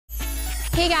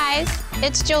Hey guys,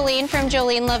 it's Joellen from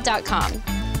JoellenLove.com.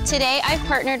 Today I've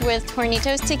partnered with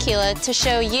Hornitos Tequila to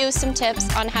show you some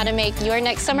tips on how to make your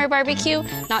next summer barbecue,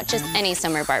 not just any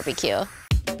summer barbecue.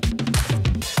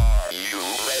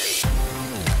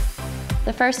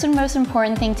 The first and most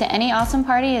important thing to any awesome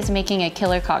party is making a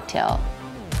killer cocktail.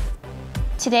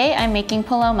 Today I'm making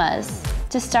palomas.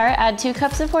 To start, add 2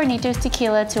 cups of Hornitos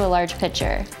Tequila to a large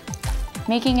pitcher.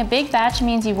 Making a big batch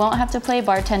means you won't have to play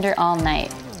bartender all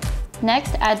night.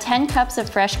 Next, add 10 cups of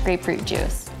fresh grapefruit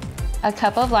juice, a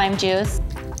cup of lime juice,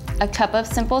 a cup of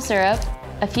simple syrup,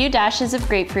 a few dashes of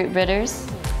grapefruit bitters,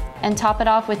 and top it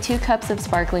off with 2 cups of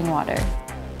sparkling water.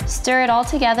 Stir it all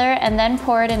together and then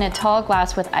pour it in a tall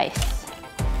glass with ice.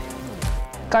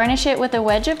 Garnish it with a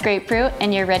wedge of grapefruit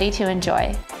and you're ready to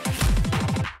enjoy.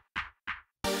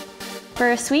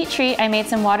 For a sweet treat, I made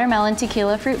some watermelon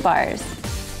tequila fruit bars.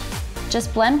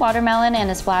 Just blend watermelon and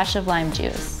a splash of lime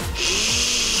juice.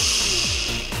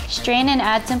 Strain and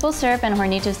add simple syrup and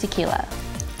Hornitos Tequila.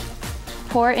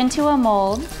 Pour into a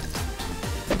mold,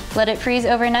 let it freeze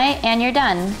overnight, and you're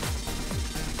done.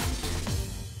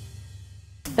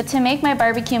 But to make my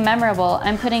barbecue memorable,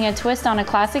 I'm putting a twist on a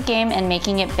classic game and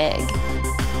making it big.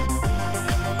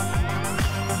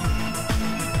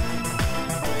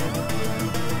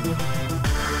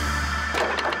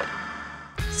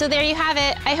 So there you have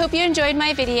it. I hope you enjoyed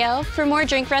my video. For more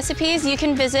drink recipes, you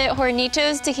can visit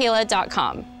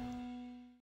hornitostequila.com.